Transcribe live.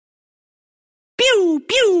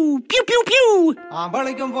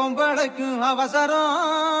ஆம்பளைக்கும் பொம்பளைக்கும் அவசரம்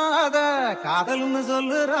அத காதல்னு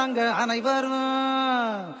சொல்லுறாங்க அனைவரும்.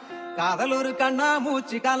 காதல் ஒரு கண்ணா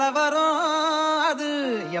மூச்சு கலவரம், அது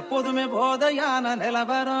எப்போதுமே போதையான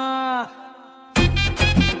நிலவரம்.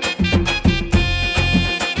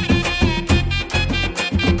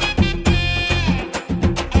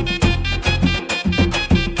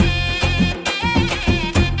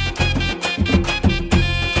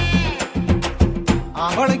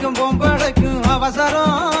 ஆம்பளைக்கும் பொம்பளைக்கும்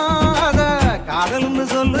அவசரம் அத காதல்னு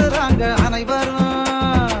சொல்லுறாங்க அனைவரும்.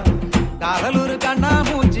 காதல் ஒரு கண்ணா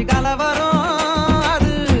மூச்சு கலவரம்,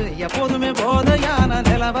 அது எப்போதுமே போதையான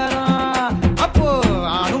நிலவரம். அப்போ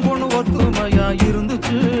ஆணும் பொண்ணு ஒத்துமையா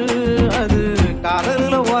இருந்துச்சு, அது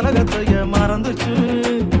காதல உலகத்தைய மறந்துச்சு.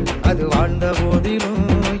 அது வாழ்ந்த போதிலும்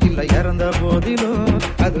இல்ல இறந்த போதிலும்,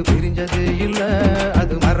 அது பிரிஞ்சதே இல்ல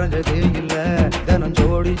அது மறைஞ்சதே இல்ல. தினம்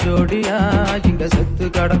ஜோடி ஜோடியா இங்க செத்து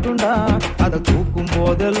கடக்குண்டா, அதை தூக்கும்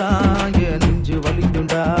போதெல்லாம் என் நெஞ்சு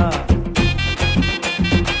வலிக்குண்டா.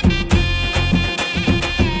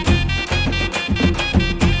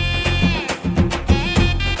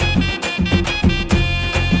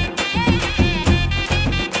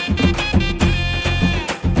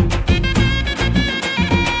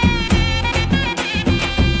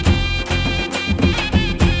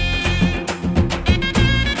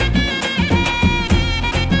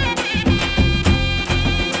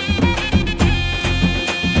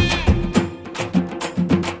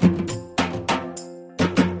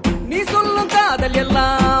 காதல்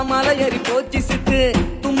எல்லாம் மலையேறி போச்சு சித்து,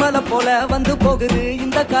 தும்மல போல வந்து போகுது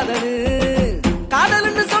இந்த காதலு.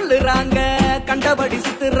 காதல்னு சொல்லுறாங்க கண்டபடி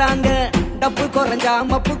சுத்துறாங்க, டப்பு குறைஞ்சா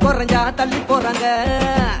மப்பு குறைஞ்சா தள்ளி போறாங்க.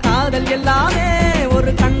 காதல் எல்லாமே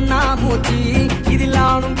ஒரு கண்ணா மூச்சு, இதில்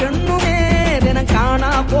ஆணும் பெண்ணுமே தினம்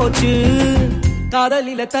காணா போச்சு.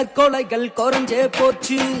 காதலில தற்கொலைகள் குறைஞ்சே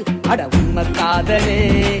போச்சு, அட உண்மை காதலே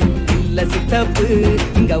இல்ல சித்தப்பு.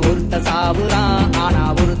 இங்க ஒருத்த சாவுறான் ஆனா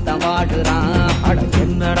ஒருத்த வாடுறான். அட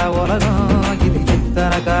என்னடா உலகம் இது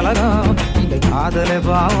எத்தனை கலகம், இங்க காதலே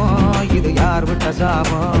பாவம் இது யார் விட்ட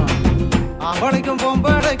சாபம். ஆம்பளைக்கும்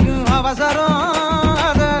பொம்பளைக்கும் அவசரம்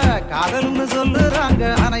அத காதல்னு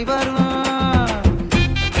சொல்லுறாங்க அனைவரும்.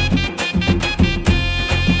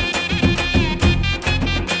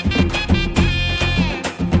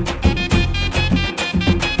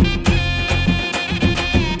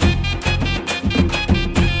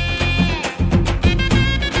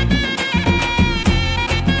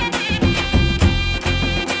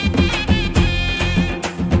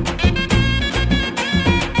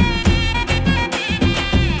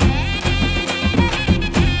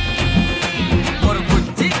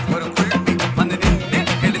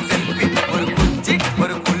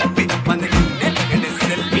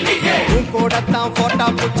 போட்டா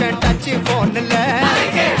புச்ச டச் போன்ல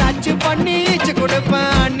டச் பண்ணி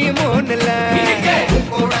கொடுப்பேன் அண்ணி மூணுல.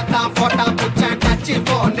 கூடத்தான் போட்டா புச்ச டச்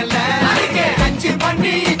போன்ல டச்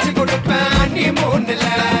பண்ணி கொடுப்பேன் அண்ணி மூணுல.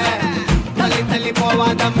 தள்ளி தள்ளி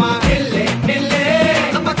போவாதம்மா நில்லு நில்லு,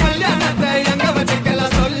 நம்ம கல்யாணத்தை எங்க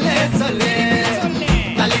வச்சுக்கலாம் சொல்லு சொல்லு.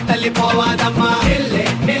 தள்ளி தள்ளி போவாதம்மா நில்லு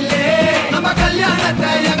நில்லு, நம்ம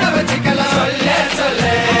கல்யாணத்தை எங்க வச்சுக்கலாம் சொல்லு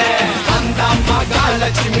சொல்லு. அந்த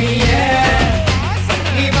மகாலட்சுமியே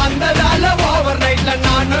நீ வந்ததால ஓவர் நைட்ல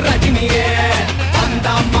நானும் ரஜினியே. அந்த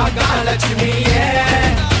மகாலட்சுமியே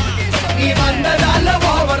நீ வந்ததால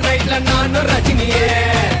ஓவர் நைட்ல நானும் ரஜினியே.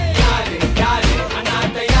 யாரு யாரு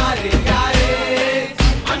அண்ணாத்த யாரு யாரு,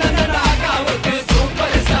 அண்ணனாக்காவுக்கு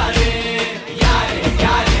சூப்பர் ஸ்டாரு. யாரு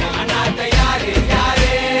யாரு அண்ணாத்த யாரு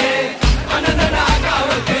யாரு,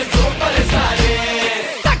 அண்ணனாக்காவுக்கு சூப்பர் ஸ்டாரு.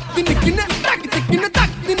 தக்கு நிக்கின்னு தக்கு திக்கின்னு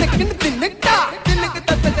தக்கு நிக்கின்னு தின்னுட்டா தின்னுக்கு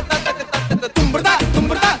தத்தக்கு தத்தக்கு தத்தக்கு தும்புடா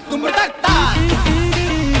தும்புடா தும்புடா தா.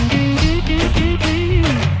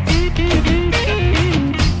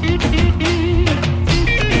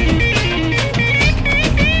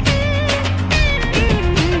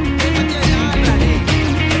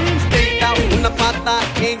 உன்னை பார்த்தா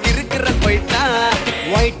எங்க இருக்கிற போயிட்டா,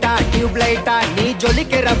 ஒயிட்டா டியூப் லைட்டா நீ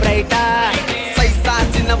ஜொலிக்கிற பிரைட்டா. சைஸா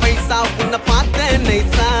சின்ன வயசா உன்னை பார்த்த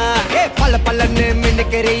நைசா, பல பலன்னு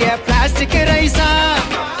மின்னுக்கிறிய பிளாஸ்டிக் ரைஸா.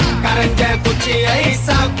 கரஞ்ச குச்சி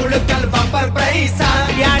ஐசா குழுக்கள் பம்பர் பிரைஸா.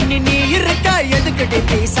 யானி நீ இருக்க எதுக்கிட்டு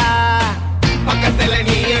பீசா, பக்கத்துல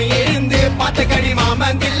நீயும் இருந்து பார்த்த கடி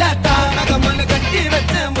மாமன் இல்லத்தா. நகமனு கட்டி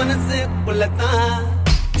வச்ச மனசு புள்ளத்தா.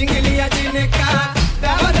 ஜிங்கிலியா ஜினுக்கா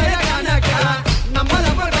தேவதைய கணக்கா, நம்ம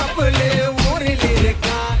நம்ம கப்புலு ஊரில்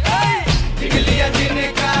இருக்கா. ஜிங்கிலியா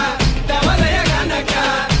ஜினுக்கா தேவதைய கணக்கா,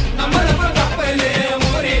 நம்ம நம்ம கப்புலு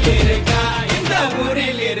ஊரில் இருக்கா. இந்த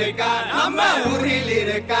ஊரில் இருக்கா நம்ம ஊரில்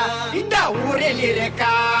இருக்கா, இந்த ஊரில்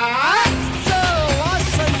இருக்கா. So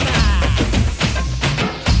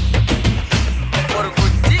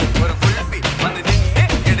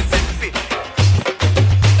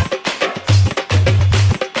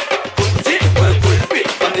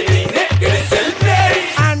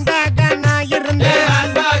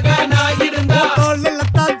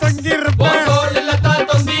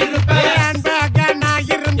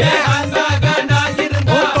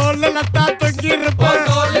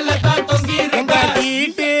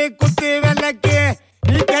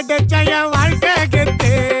கிடைச்ச என் வாழ்க்கை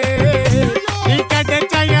கெத்து நீ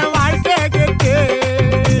கிடைச்ச என் வாழ்க்கை கெத்து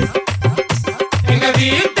எங்க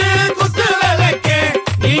வீட்டு குத்து விளக்கு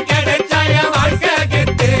நீ கிடைச்ச என் வாழ்க்கை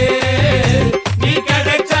கெத்து நீ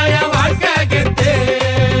கிடைச்ச என் வாழ்க்கை கெத்து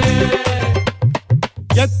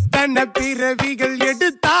எத்தனை பிறவிகள்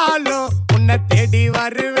எடுத்தாலும் உன்னை தேடி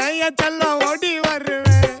வருவேன் என் செல்லம் ஓடி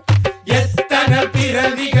வருவேன் எத்தனை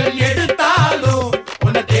பிறவிகள் எடுத்தாலும்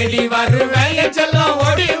உன்னை தேடி வருவேன் என் செல்லம்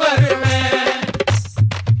ஓடி வருவேன்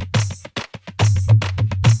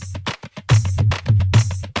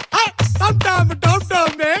டம் டம்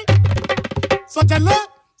டம் சொச்சல்ல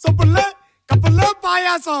சொப்புல்ல கப்பல்ல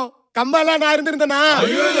பாயாசம் கம்பல நான் இருந்திருந்தேனா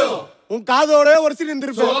உன் காதோட ஒரு சீன்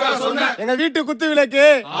இருந்திருப்பேன் எங்க வீட்டு குத்து விளக்கு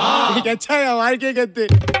நீ கெச்சா என் வாழ்க்கை கெத்து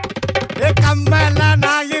கம்பல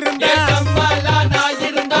நான் இருந்தேன்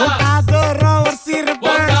உன் காதோட ஒரு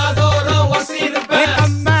சீருப்பேன்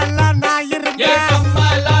கம்பல நான் இருந்தேன்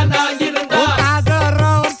உன் காதோட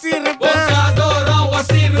ஒரு சீருப்பேன்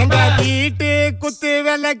எங்க வீட்டு குத்து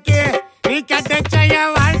விளக்கு நீ கெச்ச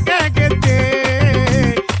என் வாழ்க்கை கெத்து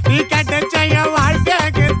நீ கெச்ச என் வாழ்க்கை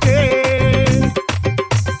கெத்து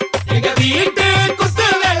வீட்டு குத்து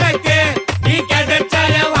விளக்கு நீ கிடைச்ச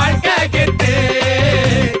என் வாழ்க்கை கெத்து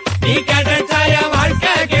நீ கிடைச்ச என்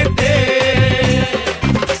வாழ்க்கை கெத்து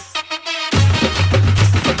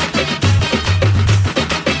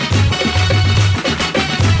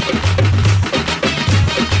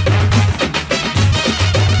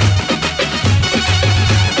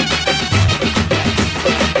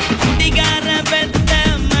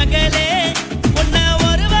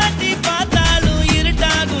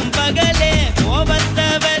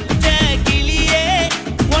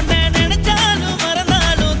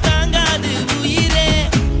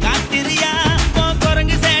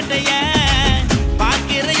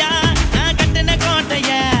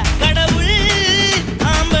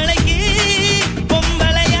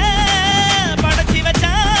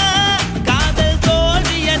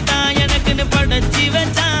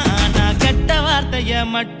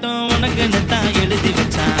மட்டும் உனக்குன்னு தான் எழுதி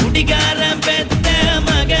வச்சான் குடிகாரன் பெத்த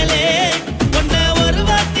மகளே உன்னை ஒரு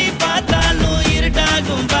வாட்டி பார்த்தாலும்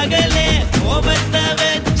இருட்டாகும் பகலே கோபத்தை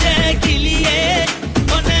வச்ச கிளியே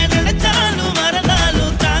உன்னை நினைச்சாலும்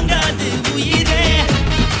மறந்தாலும் தாங்காது உயிரே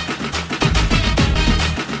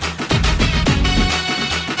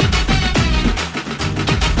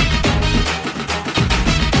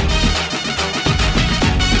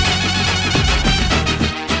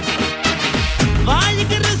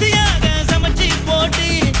வாழிக்கு ருசியாக சமைச்சு போட்டு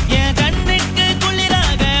என் கண்ணுக்கு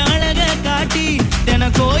குளிராக அழக காட்டி தின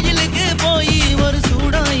கோயிலுக்கு போய் ஒரு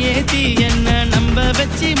சூடம் ஏத்தி என்ன நம்ப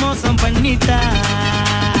வச்சு மோசம் பண்ணிட்டா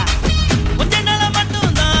கொஞ்ச நாள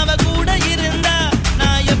மட்டும் தான் அவ கூட இருந்தா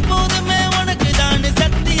நான் எப்போதுமே உனக்கு தான்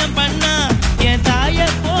சத்தியம் பண்ணா என் தாய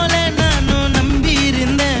போல நானும் நம்பி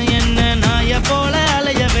இருந்தேன் என்ன நாய போல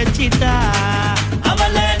அலைய வச்சிட்டா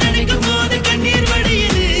அவளை நினைக்கும் போது கண்ணீர்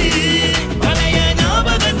வடியுது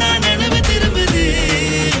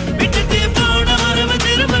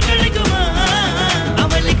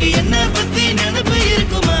என்ன பத்தி நினைப்பு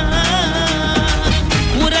இருக்குமா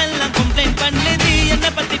ஊரெல்லாம் கம்ப்ளைண்ட் பண்ணுது என்ன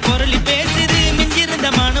பத்தி பொருளி பேசுது மிஞ்சிருந்த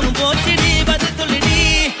மானமும் போச்சுடி பதில் சொல்லுடி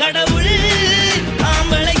கடவுள்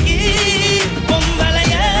ஆம்பளைக்கு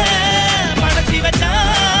பொம்பளைய படைச்சி வச்சா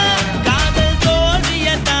காதல்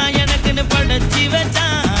தோல்வியத்தான் எனக்குன்னு படைச்சி வச்சா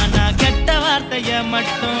நான் கெட்ட வார்த்தைய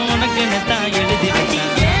மட்டும் உனக்குன்னு தான் எழுதி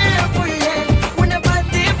வச்சேன்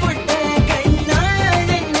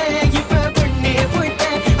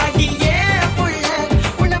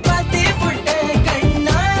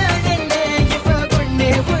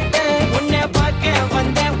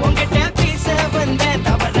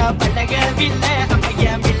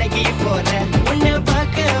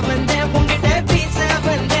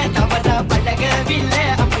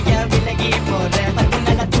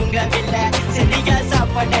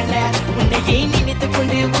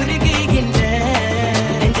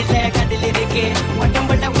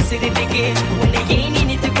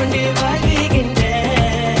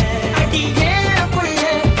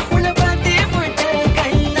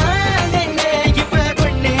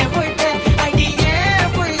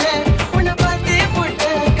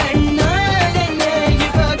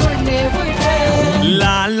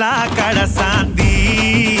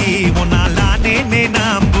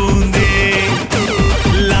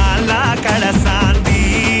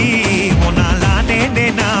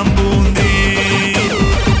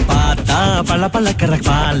பழக்கிற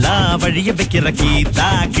பாலா வழிய வைக்கிற கீதா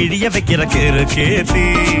கிழிய வைக்கிற கிரு கேத்தி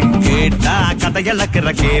கேட்டா கதையளக்கிற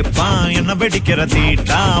கேப்பா என்ன வெடிக்கிற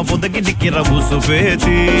தீட்டா ஒதுங்கி நிக்கிற ஊசு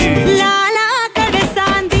பேத்தி லாலா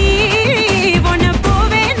கடசாந்தி உன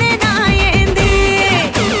போவேன்னு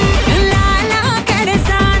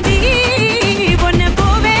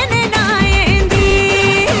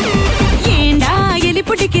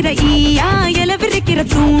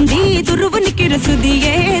வைக்கிற சுதி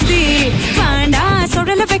ஏதி வாண்டா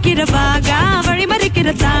சுடல வைக்கிற வாகா வழி மறிக்கிற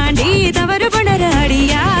தாண்டி தவறு பண்ணற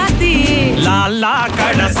அடியாத்தி லாலா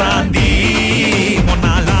கடசாந்தி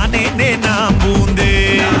முன்னாலானே நான் பூந்தே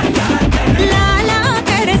லாலா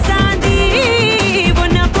கடசாந்தி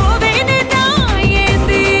ஒன்ன போவேன்னு நான்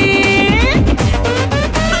ஏந்தி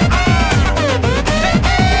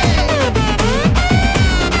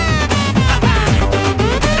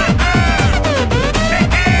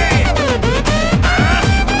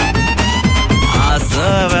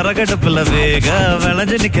விறகடுப்புல வேக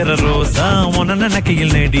விளைஞ்சு நிக்கிற ரோசா உன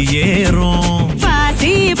நினைக்கையில் நெடி ஏறும்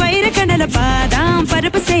பாசி பயிர கண்டல பாதாம்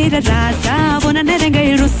பருப்பு செய்யற ராசா உன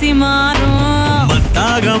நிறங்கள் ருசி மாறும்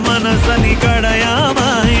மத்தாக மனசனி கடையாம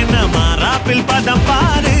என்ன மாறாப்பில் பதம்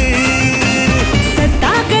பாரு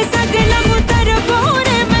சத்தாக சகலமும் தர போற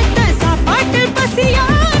மத்த சாப்பாட்டில்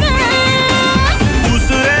பசியார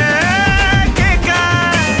உசுரே கேட்க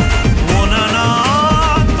உனனா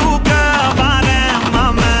தூக்க பாரு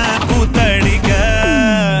மாம கூத்தடிக்க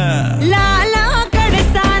லாலா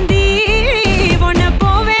கடசாந்தி உன்ன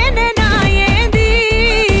போவேன்னு நான் ஏந்தி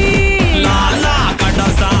லாலா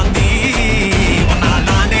கடசாந்தி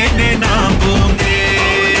உன்னாலானே நான் பூந்தே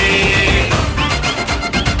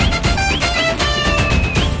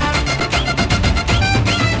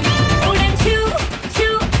உடன் சூ சூ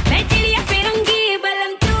வெட்டிலிய பெருங்கி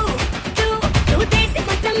பலம் தூ தூ தூ தேசி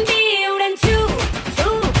முசம்பி உடன் சூ சூ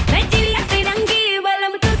வெட்டிலிய பெருங்கி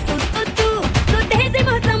பலம் தூ தூ தூ தூ தூ தேசி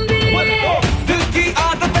முசம்பி दिल की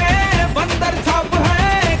आदत है बंदर छाप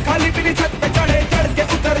है खाली पीली छत पे चढ़े चढ़ के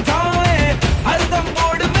उतर जाए हरदम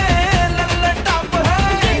बोर्ड में लल्ला टॉप है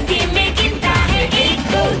जिंदगी में गिनता है एक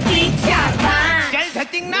दो तीन चार पाँच चल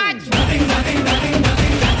धतिंग नाच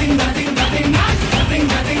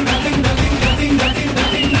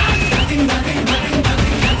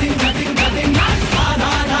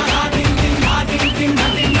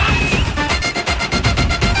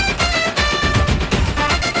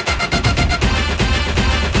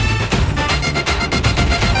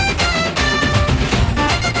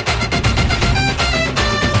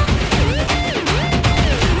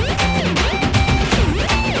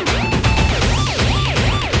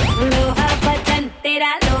लोहा बदन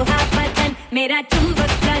तेरा लोहा बदन मेरा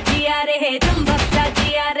चुंबक सा जिया रे है चुंबक सा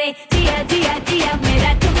जिया रे जिया जिया जिया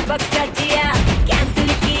मेरा चुंबक सा जिया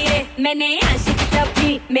कैंसिल किए मैंने आशिक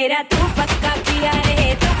सभी मेरा तू पक्का पिया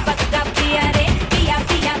रे तू पक्का पिया रे पिया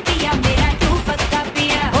पिया पिया मेरा तू पक्का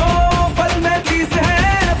पिया ओ पल में बीस है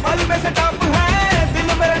पल में से टॉप है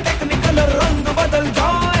दिल मेरा टेक्निकल रंग बदल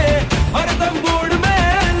जाए हरदम बोर्ड में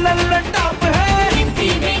लल्ला टॉप है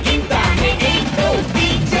जिंदगी में गिनता है एक दो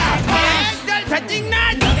तीन चार पाँच चल धतिंग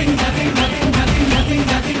नाच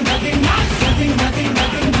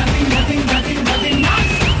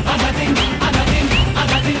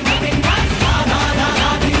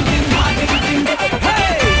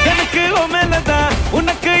எனக்கு உன் மேலதான்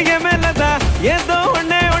உனக்கு என் மேலதான் ஏதோ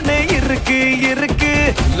ஒண்ணே ஒண்ணு இருக்கு இருக்கு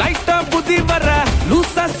லைட்டா புதி வர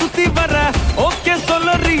லூசா சுத்தி வர ஓகே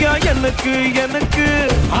சொல்லுறியா எனக்கு எனக்கு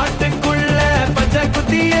ஆட்டுக்குள்ள பச்சை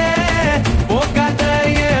குத்தியே போகாத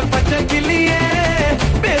ஏன் பச்சை கிளியே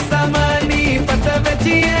பேசாம நீ பத்த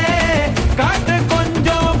வச்சியே காட்டு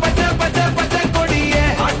கொஞ்சம் பச்சை பச்சை பச்சை கொடியே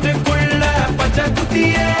ஆட்டுக்குள்ள பச்சை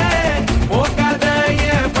குத்தியே போகாத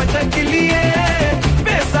ஏன் பச்சை கிளியே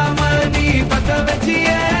பேசாம நீ பத்த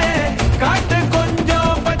வச்சியே காட்டு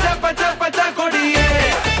கொஞ்சம் பச்சை பச்சை பச்சை கொடியே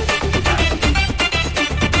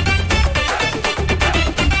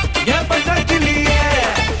ஏன் பச்சை கிளியே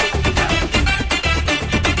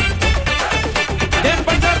ஏன்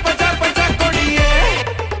பச்சை பச்சை பச்சை கொடியே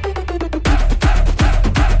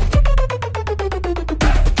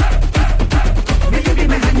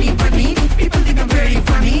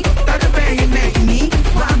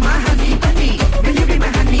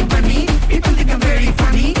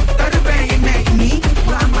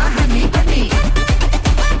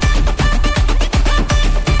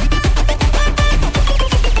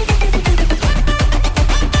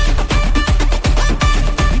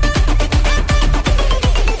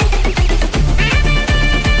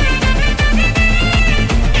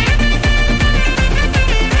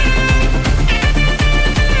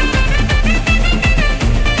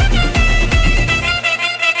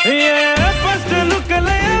ஃபர்ஸ்ட் லுக்ல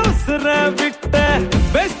உசுர விட்ட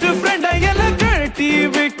பெஸ்ட் ஃப்ரெண்ட் எல்லாம் கழட்டி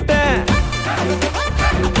விட்ட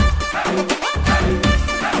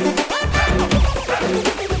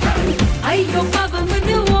ஐயோ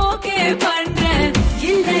பாவம்னு ஓகே பண்றேன்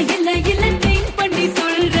இல்ல இல்ல இல்ல திங்க் பண்ணி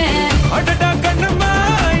சொல்றேன் அடடா கண்ணம்மா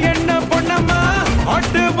என்ன பொண்ணம்மா ஹாட்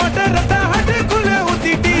வாட்டர் ரத்த ஹாட்டுக்குள்ள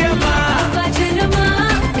ஊத்திட்டியம்மா அப்பா ஜனமா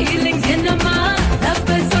ஃபீலிங்ஸ் என்னமா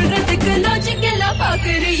தப்பு சொல்றதுக்கு லாஜிக்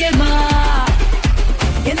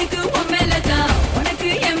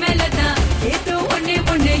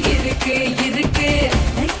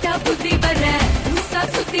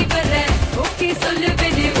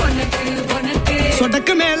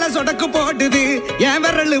மேல சொடக்கு போடுது என்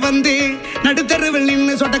விரல் வந்து நடுத்தருவில்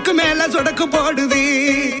நின்னு சொடக்கு மேல சொடக்கு போடுது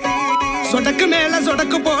சொடக்கு மேல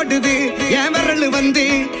சொடக்கு போடுது என் விரல் வந்து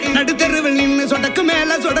நடுத்தருவில் நின்னு சொடக்கு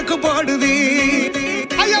மேல சொடக்கு போடுது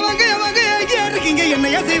ஐயா வாங்க எங்க இருக்கீங்க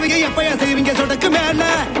என்னையா செய்வீங்க எப்பயா செய்வீங்க சொடக்கு மேல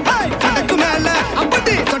சொடக்கு மேல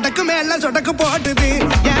அப்படி சொடக்கு மேல சொடக்கு போடுது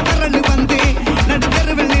என் விரல் வந்து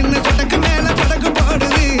நடுத்தருவில் நின்னு சொடக்கு மேல சொடக்கு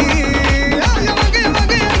போடுது ஐயா வாங்க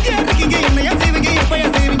எங்க இருக்கீங்க என்னையா செய்வீங்க எப்பயா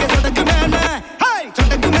செய்வீங்க சொடக்கு மேல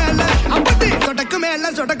சொடக்கு மேல அப்படி சொடக்கு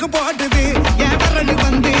மேல சொடக்கு போடுது என் விரல்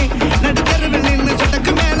வந்து நடுத்தருவில் நின்னு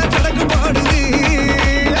சொடக்கு மேல சொடக்கு போடுது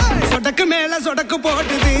சொடக்கு மேல சொடக்கு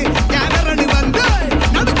போடுது என் விரல் வந்து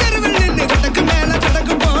நடுத்தருவில் நின்னு சொடக்கு மேல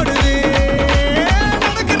சொடக்கு போடுது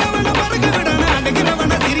நடக்கிறவன பறக்க விடணும்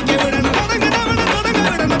அடிக்கிறவன சிரிக்க விடணும் தொடங்கினவன தொடங்க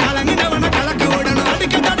விடணும் கலங்கினவன கலக்க விடணும்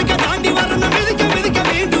அடுக்க தாண்டி வரணும் மிதிக்க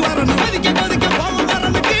மீண்டு வரணும் கொதிக்க போக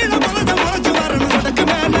வரணும் கீழே முறைச்சு வரணும் சொடக்கு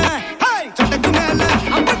மேல சொடக்கு மேல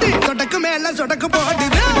அப்படி சொடக்கு மேல சொடக்கு போடுது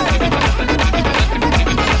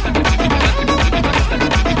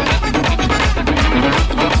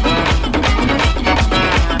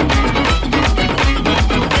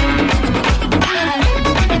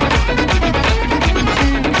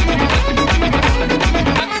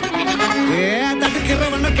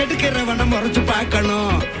முறைச்சு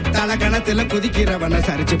பார்க்கணும் தலகணத்துல குதிக்கிறவன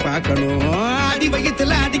சரிச்சு பார்க்கணும் அடி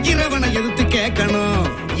வயித்துல அடிக்கிறவன எதிர்த்து கேட்கணும்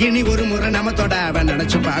இனி ஒரு முறை நம்ம தொட அவன்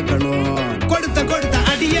நினைச்சு பார்க்கணும் கொடுத்த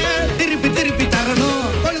அடிய திருப்பி தரணும்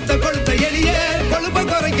கொளுத்த எளிய கொழுப்ப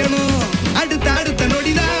குறைக்கணும் அடுத்த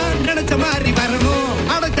நொடிதான் நினைச்ச மாதிரி வரணும்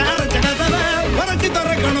அடைச்ச கதவை உரைச்சு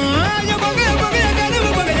திறக்கணும்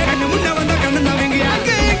முன்ன வந்த கண்ணு தவங்க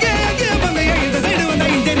இந்த சைடு வந்தா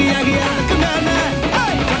இன்டெரியாகி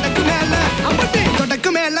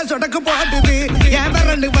சொடக்கு மேல சொடக்கு போடுது என்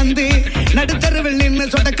விரல் வந்து நடுத்தருவில் நின்னு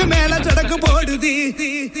சொடக்கு மேல சொடக்கு போடுது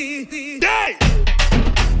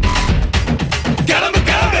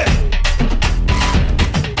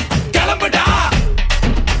கிளம்புடா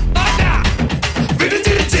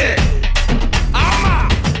விடுஞ்சிருச்சு ஆமா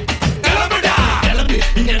கிளம்புடா கிளம்பு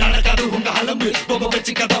இங்க நடக்காது உங்க அலம்பு பொம்ப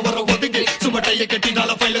வச்சு கதை வர ஒதுங்கு சுமட்டைய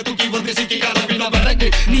கட்டினால பையில தூக்கி வந்து சிக்கி கலவின வரங்கு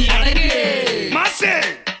நீ அடங்கு மாசே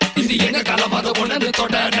இது எங்க காலமாத உணர்ந்து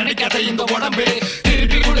தொட நினைக்காத இந்த உடம்பு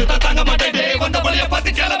திருப்பி கொடுத்தா தங்க மாட்டேன் வந்த வழிய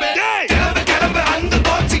பார்த்து கிளம்பு அந்த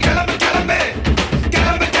போச்சு கிளம்பு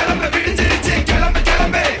விடுஞ்சிருச்சு கிளம்பு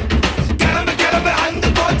அந்த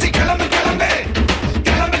போச்சு கிளம்பு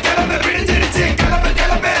விடுஞ்சிருச்சு கிளம்பு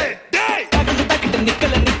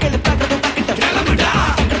நிக்கல கிளம்புடா கிளம்புடா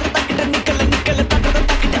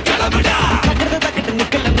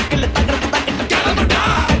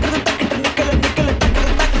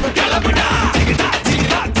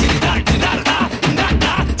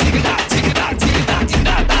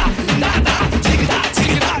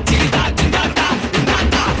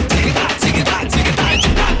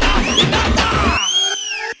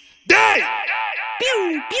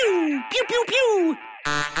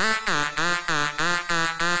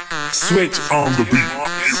Switch on the beat.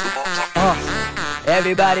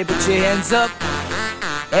 Everybody put your hands up.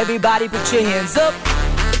 Everybody put your hands up.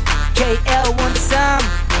 KL one time.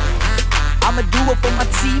 I'ma do it for my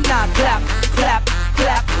team now. Clap, clap,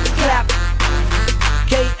 clap, clap.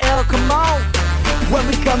 KL, come on. When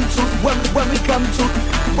we come to, when we come to,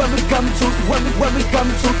 when we come to, when we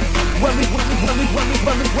come to, when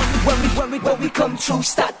we come to,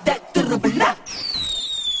 start that terrible now.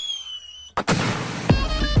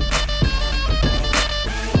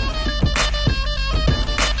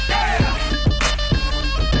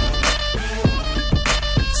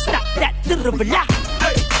 Stop that terrible now.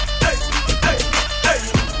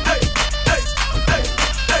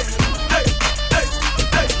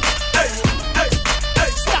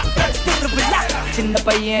 In the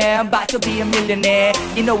payam, about to be a millionaire.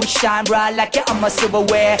 You know we shine bright like I'm a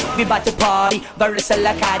silverware. We about to party,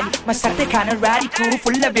 varasala kari. Masate kinda ratty, cool,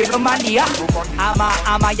 full of viromania.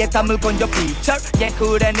 Ama, ya Tamil konja feature. Ya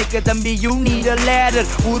kuda nikka thambi, you need a ladder.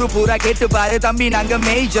 Uru pura kettu paru thambi nanga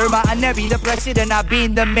major. Ma anna be the president, I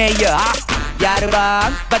been the mayor. யாருடா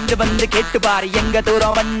வந்து கேட்டு பாரு எங்க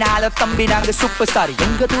தூரம் வந்தாலும் தம்பி நாங்க super star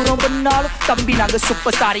எங்க தூரம் வந்தாலும் தம்பி நாங்க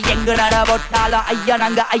சூப்பர் ஸ்டார் எங்க நட போட்டாலும் ஐயா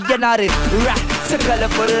நாங்க Ayyanar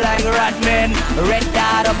colorful like Ratman red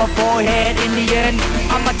dot on my forehead Indian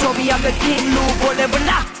I'm a Toby I'm the king Lou whatever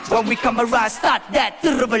lah when we come around start that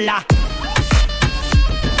திருவிழா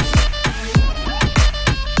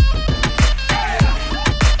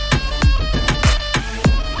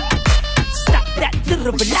start that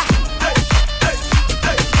திருவிழா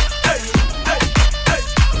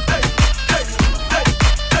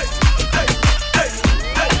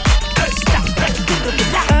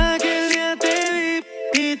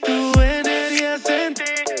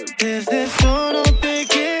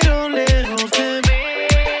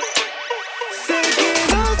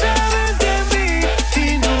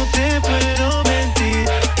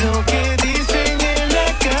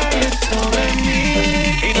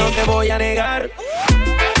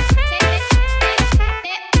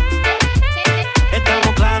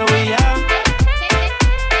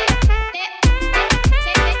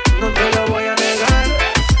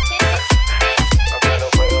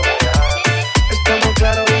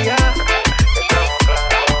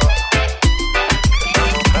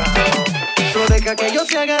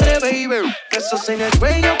besos en el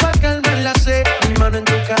cuello pa' calmar la sed. Mi mano en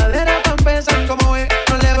tu cadera pa' empezar como es.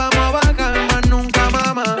 No le vamos a bajar más nunca,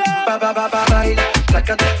 mamá. Baila,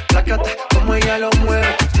 plácate, plácate, como ella lo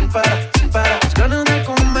mueve. Sin parar, sin parar. Las ganas de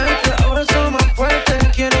comerte, ahora son más fuertes.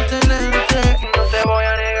 Quiero tenerte, no te voy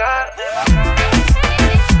a negar.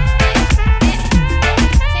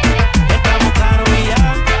 Estamos claros y ya.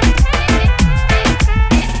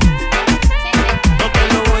 No te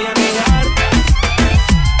lo voy a negar.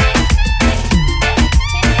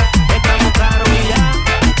 Estamos claros y ya.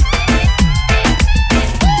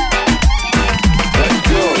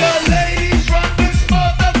 Ladies, run this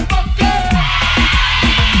motherfucker.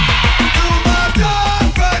 Do my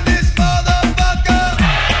dog run this motherfucker.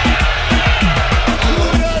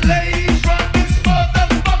 Ladies, run this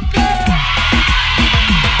motherfucker.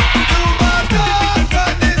 Do my dog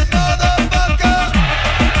run this motherfucker.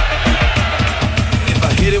 If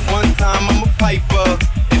I hit it one time, I'm a piper.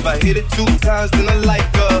 If I hit it 2 times, then I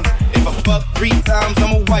like her. If I fuck 3 times,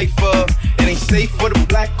 I'm a wifer. It ain't safe for the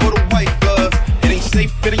black or the white girl. It ain't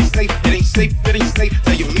safe, it ain't safe, it ain't safe, it ain't safe.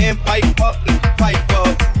 Tell your man pipe up, nigga pipe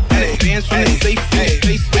up. And it dance from the safe,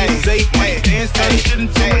 face when you say, hey, dance turn shit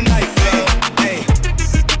into a knife. Hey,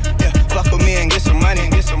 yeah, fuck with me and get some money,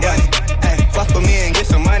 get some money. Hey, fuck with me and get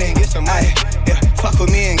some money, get some money. Yeah, fuck with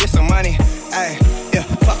me and get some money. Hey, yeah,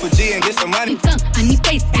 fuck with G and get some money. I need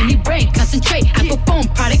face, I need brain, concentrate. Apple phone,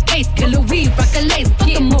 product case, killer weed, rock a lace. Fuck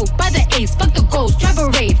the move, buy the ace, fuck the goals, drive a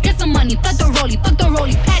rave. Get some money, fuck the rollie,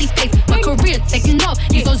 patty face. My career taking off,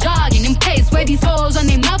 these hoes jogging in pace. Where these hoes on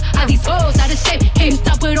their mouth, are these hoes out of shape? Can't you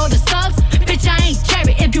stop with all the subs? Bitch, I ain't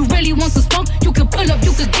cherry. If you really want some smoke, you can pull up,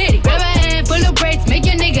 you can get it. Grab a hand, pull up braids, make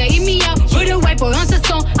your nigga eat me out. Put a white boy on the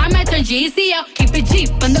song, I might turn GEC out. Keep it G,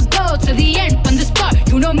 from the go to the end, from the start.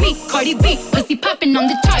 You know me, Cardi B, pussy popping on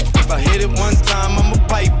the charts. If I hit it one time, I'm a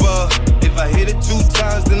piper. If I hit it 2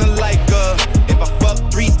 times, then I like her. If I fuck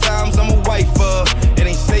 3 times, I'm a wifer. It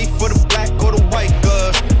ain't safe for the black or the white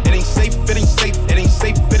girl. It ain't safe, it ain't safe, it ain't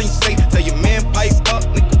safe, it ain't safe. Tell your man pipe up,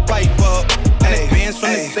 nigga pipe up. And it bands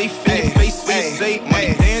from the safe in your face when you say,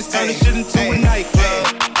 money dance, turn this shit into a nightclub.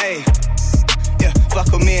 Hey, yeah,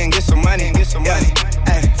 fuck with me and get some money, get some money.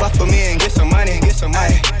 Hey, fuck with me and get some money, get some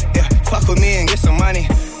money. Yeah, fuck with me and get some money.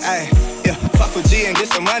 Hey, yeah, fuck with G and get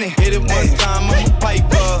some money. Hit it one time, I'm a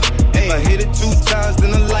piper. If I hit it 2 times,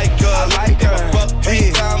 then I like her. If I fuck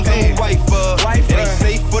 3 times, I'm a wifer. It ain't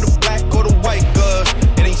safe for the black or the white girl.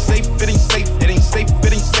 It ain't safe, it ain't safe, it ain't safe,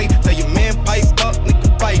 it ain't safe. Tell your man pipe up,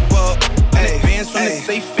 nigga pipe up. And it bands from the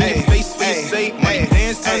safe in your face when you say, money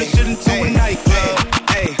dance, turn this shit into a nightclub.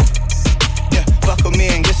 Hey, yeah, fuck with me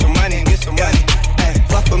and get some money, get some money. Hey,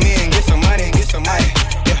 fuck with me and get some money, get some money.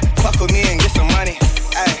 Yeah, fuck with me and get some money.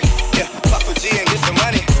 Hey, yeah, fuck with G and get some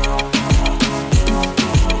money.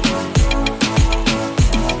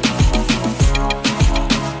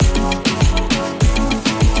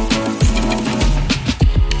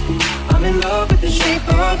 I'm in love with the shape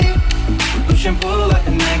of you. We push and pull like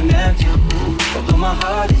a magnet do. Although my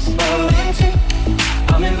heart is falling too.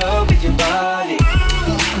 I'm in love with your body.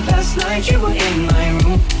 Last night you were in my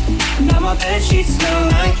room. Now my bedsheets smell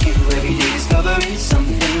like you. Every day discovering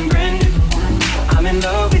something brand new. I'm in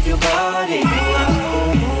love with your body.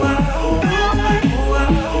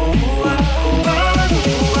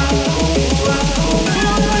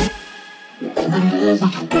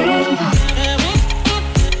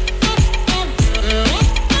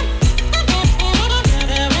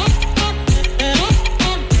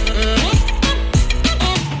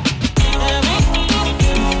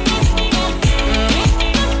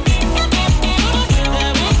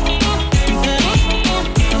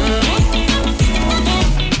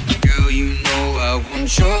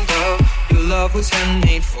 Was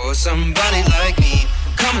handmade for somebody like me.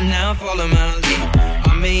 Come on now, follow my lead.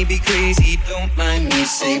 I may be crazy, don't mind me.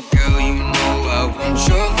 Say, girl, you know I want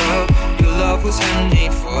your love. Your love was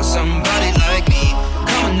handmade for somebody like me.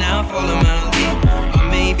 Come on now, follow my lead. I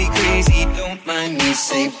may be crazy, don't mind me.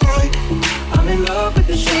 Say, boy, I'm in love with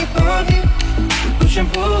the shape of you. We push and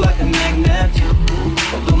pull like a magnet do.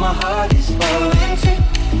 Although my heart is falling too.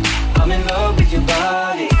 I'm in love with your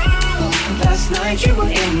body. Last night you were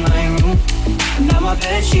in my room. Now my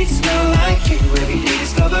bedsheets smell like you. Every day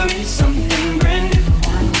discovering something brand new.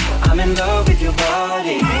 I'm in love with your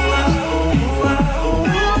body.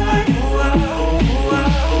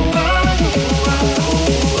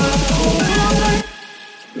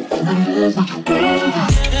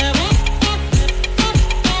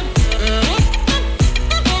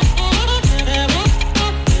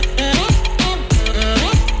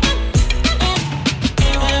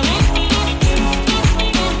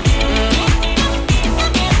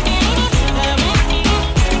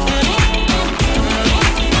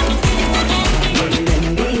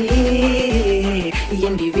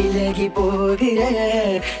 என்று விலகி போகிற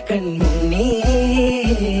கண்முன்னே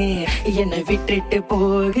என்னை விட்டுட்டு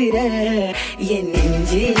போகிற என்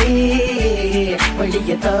நெஞ்சே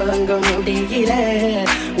வழிய தாங்க முடிகிற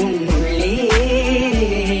உன்னுள்ளே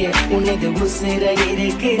உனது உசிர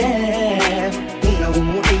இருக்கிற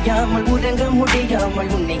உணவும் முடியாமல் உறங்க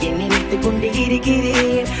முடியாமல் உன்னை நினைத்து கொண்டு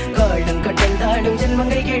இருக்கிறேன் காலம் கடந்தாலும்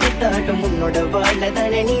ஜென்மங்கள் கெடுத்தாலும் உன்னோட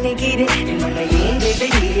வாழதானே நினைக்கிறேன் என் மன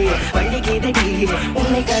ஏங்குதடி வழிக்குதடி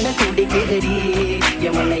உன்னை காண துடிக்குதடி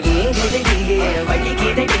என் மன ஏங்குதடி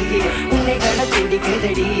வழிக்குதடி உன்னை காண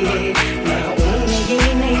துடிக்குதடி நான் உன்னை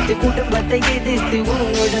நினைத்து குடும்பத்தை எதிர்த்து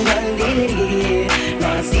உன்னோட வாழ்ந்தேனடி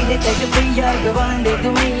நான் சிரித்தது பொய்யாக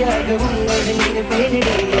வாழ்ந்தது மெய்யாக உன்னோட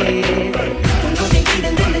நினைப்பேனடி உன்னோட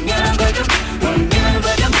கிடந்த ஞாபகம் உன்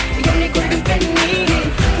ஞாபகம் என்னை கொள்ளும் கண்ணே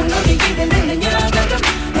உன்னோட கிடந்த ஞாபகம்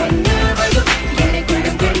உன் ஞாபகம் என்னை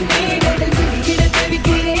கொள்ளும் கண்ணே கடல் துடிக்கிற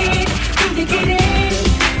தவிக்கிறேன் துடிக்கிறேன்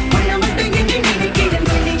உன்னை மட்டும் என்னை நினைக்கிறேன்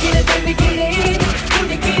துடிக்கிற தவிக்கிறேன்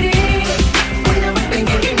துடிக்கிறேன் உன்னை மட்டும்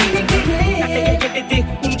என்னை நினைக்கிறேன் அட்டையை எடுத்து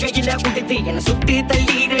உன் கையில கொடுத்து என்னை சுட்டு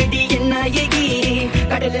தள்ளிரடி என் நாயகி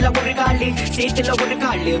கடலில் ஒரு காலு சேத்துல ஒரு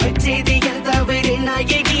காலு வச்சது என் தவறு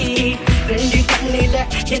நாயகி ரெண்டு கண்ணில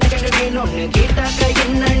எனக்கு வேணும்னு கேட்டாக்க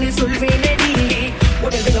என்னன்னு சொல்வேனடி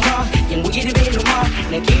உடல் வேணுமா என் உயிர் வேணுமா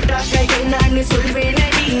நான் கேட்டாக்க என்னன்னு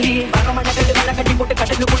சொல்வேனடி பகமான கல்லு மலை கட்டி போட்டு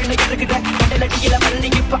கடலுக்குள்ள இருக்கிற கடல் அடியில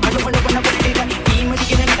மரணி இப்ப அணுவணு பண்ண போடுற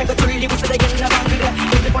தீமதியில நடக்க சொல்லி உசத என்ன வாங்குற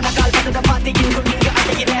எது போன கால் பட்டதை பார்த்து இன்னும் நீங்க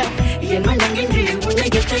அடைகிற என் மனங்கென்று உன்னை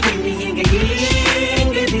கெட்ட எண்ணி எங்க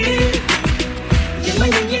ஏங்குது என்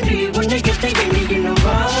மனங்கென்று உன்னை கெட்ட எண்ணி இன்னும்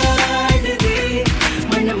வாழுது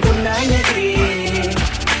மனம் பொன்னானது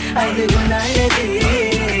அது உன்னானது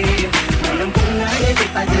மனம் பொன்னானது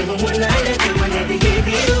அது உன்னானது மனது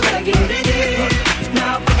ஏதேதோ ஆகின்றது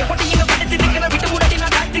நான் பைய போட்டு இங்க படுத்து இருக்கிற விட்டு முன்னாடி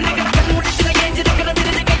நான் காத்து இருக்கிற கண் முடிச்சு நான் ஏஞ்சி இருக்கிற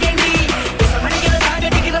திருக்க ஏண்டி மணிகளை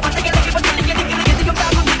சாகடிக்கிற பட்டைகளை இப்ப சொல்லி கிடைக்கிற எதுக்கும்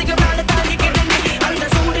தாமம் எதுக்கும் மேல தாண்டி கிடந்து அந்த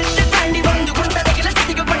சூடுத்து தாண்டி வந்து குண்டதைகளை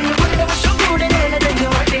சதிக்க பண்ணு ஒரு வருஷம் கூட நினைக்க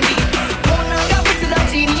மாட்டேன் போனாங்க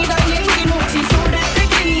பிடிச்சதாச்சு நீ தான் எங்கி நோச்சி சூடுத்து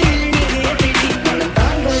கையில் நீ ஏற்றடி மனம்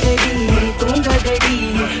தாங்கதடி தூங்கதடி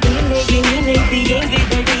நினைத்து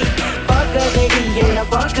ஏங்குதடி பார்க்கதடி என்ன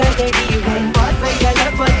பார்க்கதடி உன் பார்வைகளை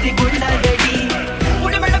பத்தி கொள்ளாதடி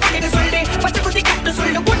உடம்புல பண்ணிட்டு சொல்லு பச்சை குத்தி கட்டு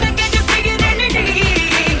சொல்லு உன்னை கேட்டு செய்கிறேனடி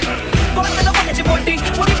போத்தல படைச்சு போட்டு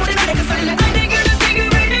முடி முடி நடக்க சொல்லு அடைகளை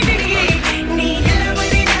செய்கிறேனடி நீ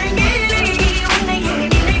இல்லாமலே நாங்களே உன்னை என்ன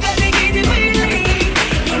நினைக்காத இது வேலை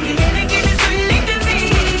இங்கு எனக்கு என்ன சொல்லிட்டு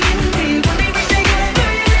உன்னை விட்ட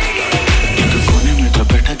एक कोने में था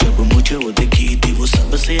बैठा जब मुझे वो दिखी थी वो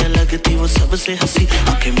सबसे अलग थी वो सबसे हंसी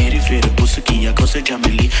आंखें मेरी फिर उसकी आंखों से जा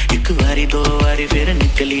मिली एक बारी दो बारी फिर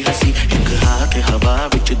निकली हंसी एक हाथ हवा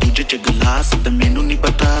विच दूजे च गिलास ते मैनू नहीं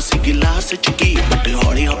पता सी गिलास च की बट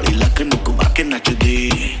हौली हौली लक नू घुमा के नचदे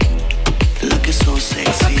लगे सो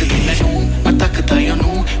सेक्सी मैं तकता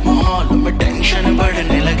यूं माहौल में टेंशन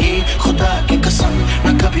बढ़ने लगी खुदा की कसम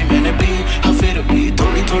न कभी मैंने भी हाँ फिर भी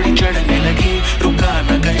थोड़ी थोड़ी चढ़ने लगी रुका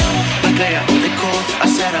न गया वो देखो I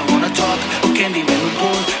said I wanna talk वो कहनी मैनू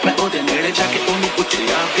बोल मैं ओदे नेड़े जाके ओनू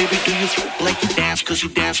पूछया baby do you feel like you dance cause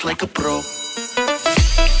you dance like a pro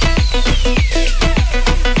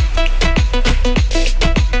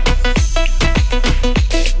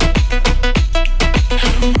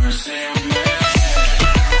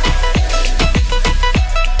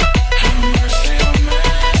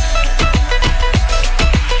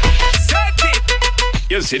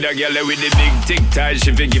You see that girl with the big tic tac,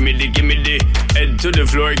 she fi gimme the head to the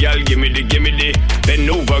floor, girl, gimme the bend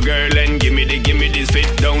over, girl, and gimme the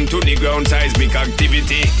spit down to the ground, seismic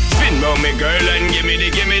activity. Spin round me, girl, and gimme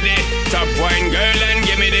the top wine, girl, and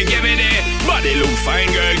gimme the body look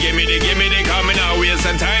fine, girl, gimme the coming out waste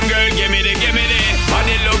some time, girl, gimme the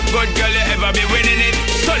body look good, girl, you ever be winning it.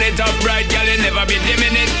 Turn it up bright, girl, you never be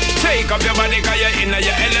dimming it. Shake up your body, cause you're in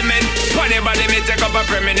your element. Funny body, me take up a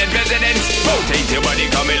permanent residence. Rotate your body,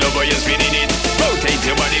 come in over, you're spinning it. Rotate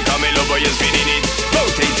your body, come in over, you're spinning it.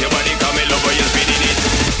 Rotate your body, come in over, you're spinning it.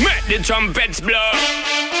 Make the trumpets blow.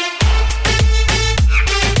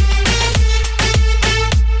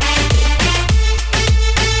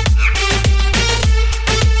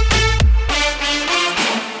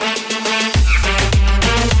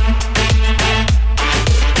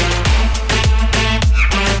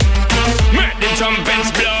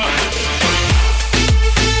 Trumpets blow.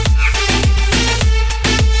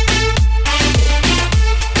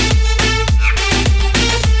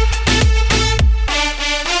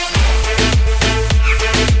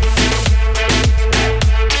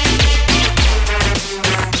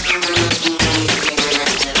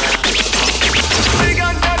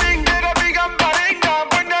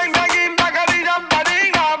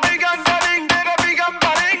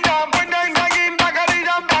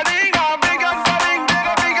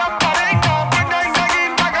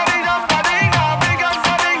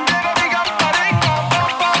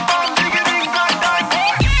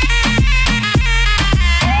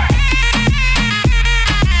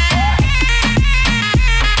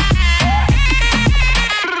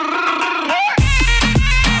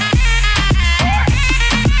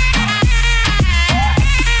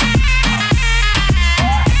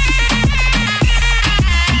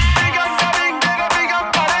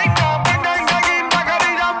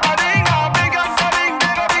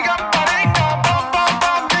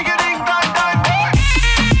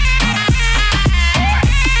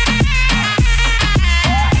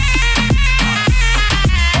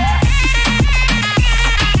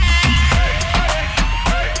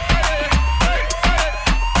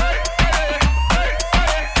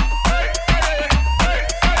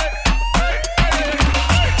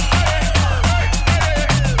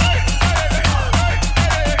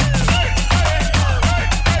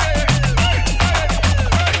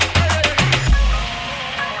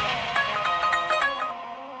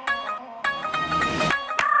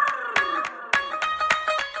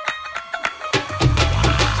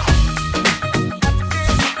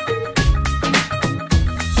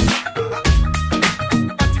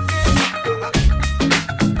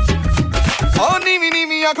 नीवी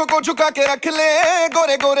नीवी आंखों को झुका के रख ले,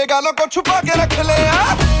 गोरे गोरे गालों को छुपा के रख ले।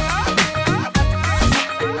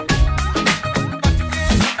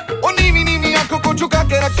 ओ नीवी नीवी आंखों को झुका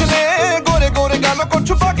के रख ले, गोरे गोरे गालों को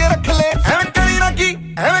छुपा के रख ले। एवें करी ना की,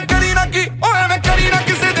 एवें करी ना की, ओ एवें करी ना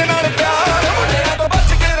किसी दे नाल प्यार। मुंडिया तो बच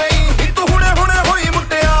के रही, तू हुणे हुणे होई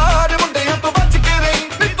मुटियार। मुंडिया तो बच के रही,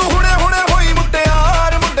 तू हुणे हुणे होई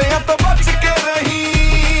मुटियार। मुंडिया तो बच के रही।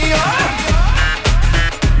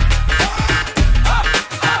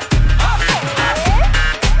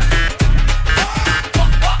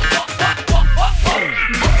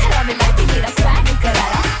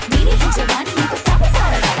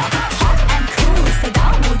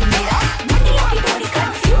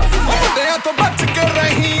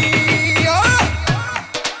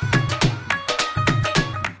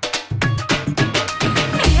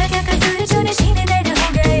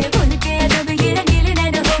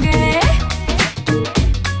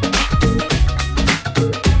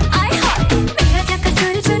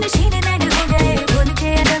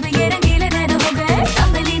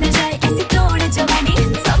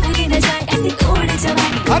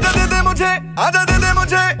 आजा दे दे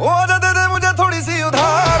मुझे, ओ आजा दे दे मुझे थोड़ी सी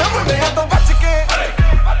उधार। मुंडिया तो बच के,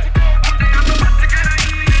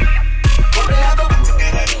 मुंडिया तो बच के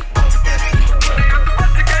रही, बच के रही,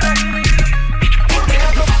 बच के रही, मुंडिया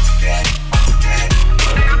तो बच के, बच के,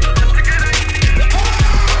 बच के रही।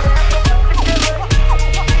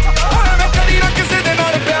 ओए मैं करी ना किसी दे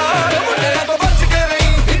नाल प्यार। मुंडिया तो बच के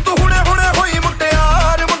रही, तू हुणे हुणे होई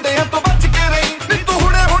मुटियार। मुंडिया तो बच के रही, तू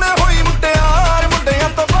हुणे हुणे होई मुटियार। मुंडिया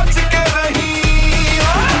तो बच के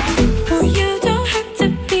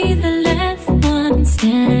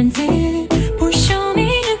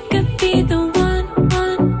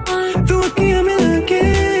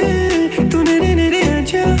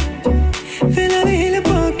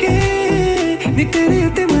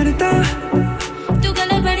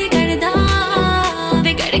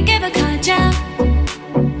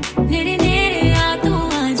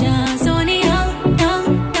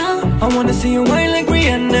See you wine like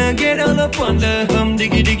Rihanna, get all up on the hum,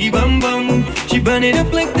 diggy diggy bum bum. She burn it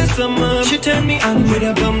up like the summer. She turn me on with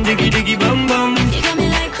a bum, diggy diggy bum bum. You got me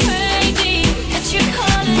like crazy, that you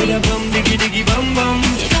calling me. With a bum, diggy diggy bum bum.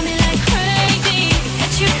 You got me like crazy,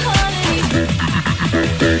 that you calling me.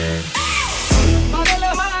 Pagal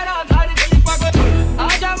mara dhari dhari pagal,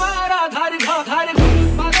 aaja mara dhari dhari.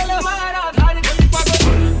 Pagal mara dhari dhari pagal,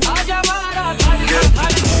 aaja mara dhari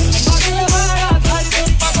dhari. Pagal mara dhari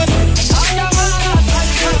dhari pagal.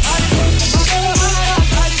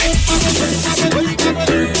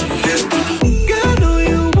 Girl, know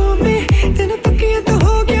you want me, then I'm fucking to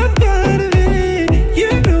ho gaya pyar mein. You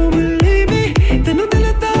don't believe me, tenu dil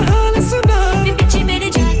da haal suna. Piche mere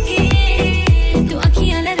jaake, tu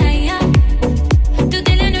aankhiyan lagaiyan, tu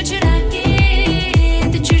dil nu chura ke,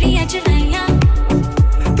 tu chudiyan chalaiyan.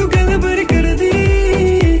 Tu gal bari kar di,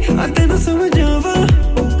 aa tenu samjhava.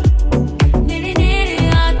 Nere nere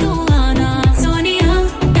aa tu aana, soniya,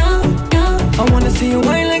 down down. I wanna see you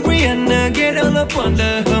wine like Rihanna, get all up on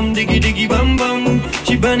the hum, diggy diggy bum bum.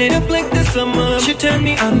 She burn it up like the summer. She turn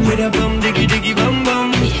me on with a bum, diggy diggy bum bum.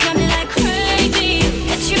 You got me like crazy,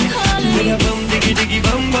 that you calling me. With a bum, diggy diggy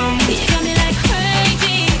bum bum. You got me like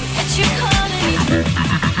crazy, that you calling me.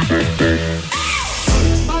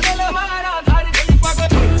 Pagal mara dhari dhari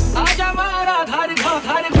pagal, aaja mara dhari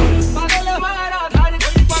dhari. Pagal mara dhari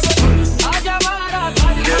dhari pagal, aaja mara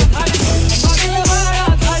dhari dhari. Pagal mara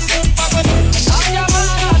dhari dhari pagal, aaja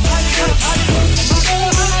mara dhari dhari. Pagal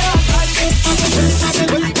mara dhari dhari pagal.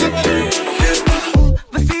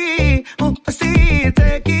 Vasi,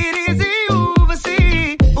 take it easy, vasi.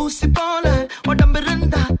 Usi pola, odam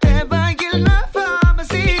randa teva gilna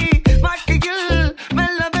pharmacy. Vakil,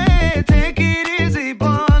 mellave, take it easy,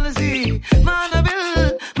 policy. Manavil,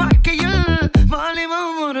 vakil,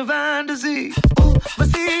 valimur fantasy.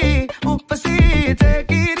 Vasi,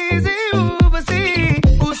 take it easy, vasi.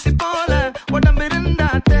 Usi pola, odam randa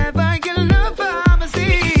teva gilna pharmacy.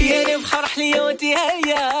 يا فرح لي وانتي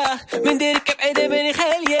هيا من ديرك بعيدة بيني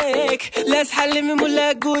خليك لا اسحل من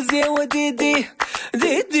مولا جوزي وديدي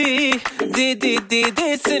ديدي ديدي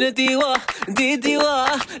ديدي سندي واه ديدي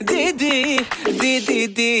واه ديدي ديدي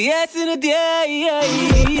دي يا سندي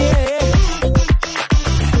يا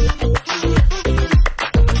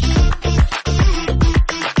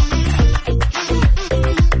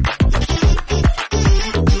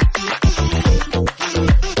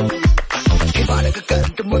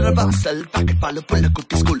வாசல் packet Balu புள்ள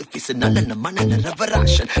குட்டி school fees நல்ல மண்ண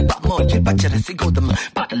ரவராஷன் பாமோஜி பச்சரிசி கோதுமை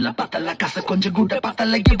பாத்தல காசை கொஞ்சம் கூட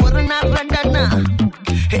பாத்தல ஒரு நாள் ரெண்டண்ணா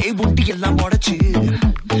ஹே ஊட்டி எல்லாம் உடச்சு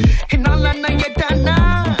என்னால அண்ணா கேட்டானா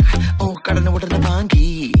ஓ கடனை உடனே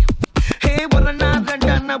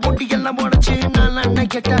அண்ணா பொட்டி எல்லாம் உடச்சு நான் அண்ணன்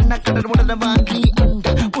கேட்ட அண்ணா கடல் உடனே வாங்கி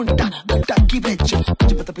அண்டா உண்டா உண்டாக்கி வச்சு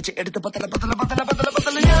பத்த பிச்சு எடுத்து பத்தல பத்தல பத்தல பத்தல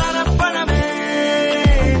பத்தல ஞான பழமே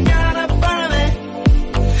ஞான பழமே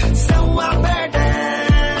செவ்வா பேட்ட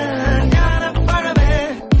ஞான பழமே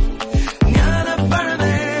ஞான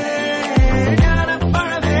பழமே ஞான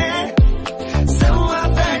பழமே செவ்வா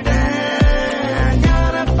பேட்ட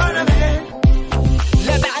ஞான பழமே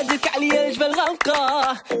لا بعدك عليا جبل الغلقة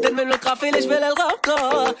دايما القافلة جبل الغلقة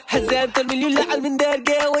هزات المليون لعل من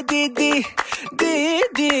دارقة وديدي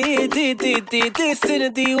ديدي ديدي ديدي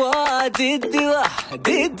سندي وديدي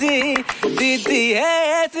ديدي ديدي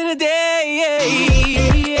هي سندي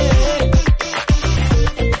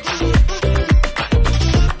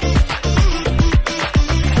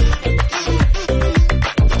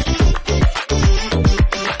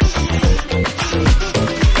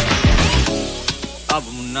அவ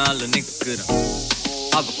முன்னால நிக்கிறேன்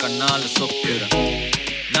அவ கண்ணால சொக்குறேன்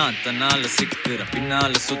நான் தன்னால சிக்கிறேன்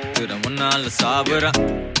பின்னால சுத்துறேன் முன்னால சாவுறேன்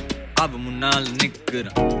அவ முன்னால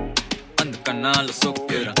நிக்கிறேன் அந்த கண்ணால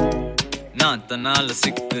சொக்குறேன் நான் தன்னால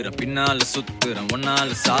சிக்கிறேன் பின்னால சுத்துறேன் முன்னால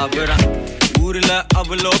சாவுறேன் ஊர்ல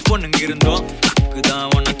அவ்வளோ பொண்ணுங்க இருந்தோம் நக்குதான்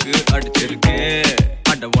உனக்கு அடிச்சிருக்கு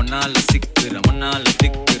அட ஒன்னால சிக்கிறேன் முன்னால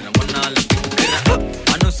திக்கிறேன் முன்னால திக்கிறேன்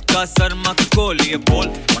அனுஷ்கா சர்மாக்கு கோலிய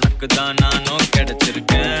போல் உனக்கு தான் நானும்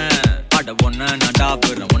கிடைச்சிருக்கேன் அட ஒன்ன நான்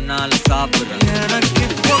டாபுறேன் முன்னால சாப்பிடுறேன் எனக்கு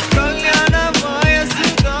இப்போ கல்யாண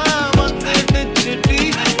வயசுதான் வந்துடுச்சு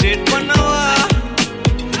டேட் பண்ணவா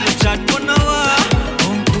சாட் பண்ணவா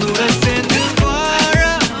உன் கூட சேர்ந்து வாழ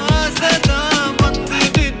ஆசைதான்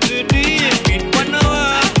வந்துடுச்சு மீட் பண்ணவா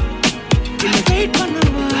இல்ல வெயிட்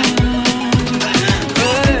பண்ணவா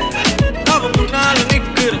அவ முன்னால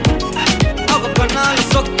நிக்கிறேன் அவ கண்ணால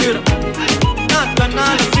சொக்கிறேன் நான்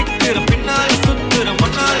தன்னால சிக்கிறேன் பின்னால சுத்துறேன்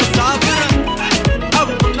முன்னால சாகுறேன் அவ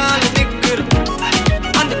முன்னால நிக்கிறேன்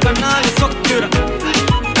அந்த கண்ணால சொக்கிறேன்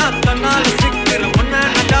நான் தன்னால சிக்கிறேன்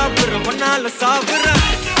முன்னால டாபுறேன் முன்னால சாகுறேன்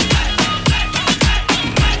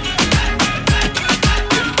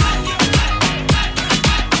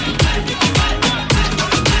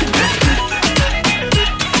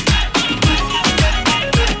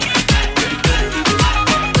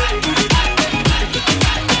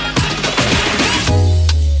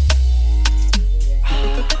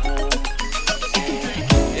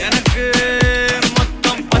எனக்கு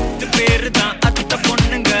மொத்தம் 10 பேரு தான் அத்த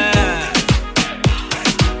பொண்ணுங்க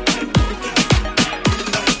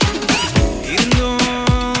இருந்தும்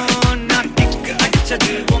நான் டிக்கு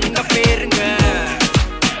அடிச்சது உங்க பேருங்க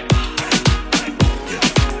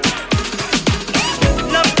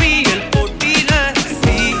லப்பியல் போட்டியில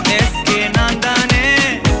CSK நான் தானே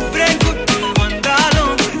பிரேக் விட்டு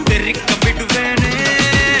வந்தாலும் தெரிக்க விடுவேனே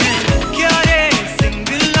யாரே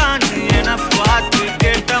சிங்கிளான்னு என பார்த்து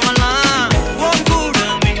கேட்டவலாம் உன் கூட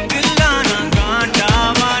மிங்கில்லான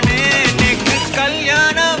காண்டாவானே நெக்கு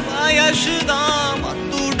கல்யாண வயசுதான்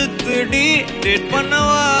வந்துடுத்துடி டேட்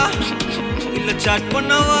பண்ணவா இல்ல சாட்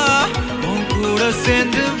பண்ணவா உன் கூட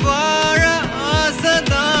சேர்ந்து வாழ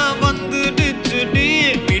ஆசைதான் வந்துடுச்சுடி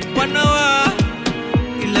மீட் பண்ணவா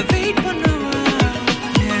இல்ல வெயிட் பண்ணவா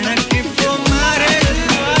எனக்கு இப்போ மேரேஜ்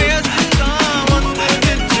வயசுதான்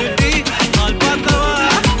வந்துடுச்சுடி நாள் பார்க்கவா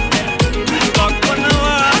டாக்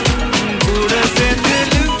பண்ணவா உன் கூட சேர்ந்து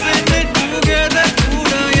live together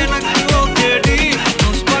கூட எனக்கு ஓகேடி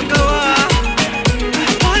நியூஸ் பார்க்கவா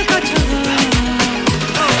பால் காய்ச்சவா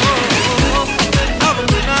அவ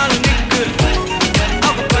முன்னால நிக்கிறேன்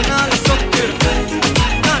அவ கண்ணால சொக்கிறேன்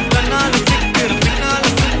நான் தன்னால சிக்கிறேன் பின்னால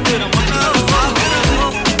சுத்துறேன் முன்னால சாகுறேன்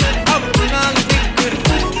அவ முன்னால நிக்கிறேன்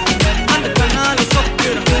அந்த கண்ணால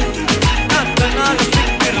சொக்கிறேன் நான் தன்னால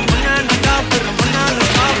சிக்கிறேன் முன்னால டாபுறேன் முன்னால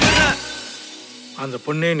சாகுறேன் அந்த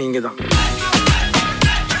பொண்ணே நீங்க தான்.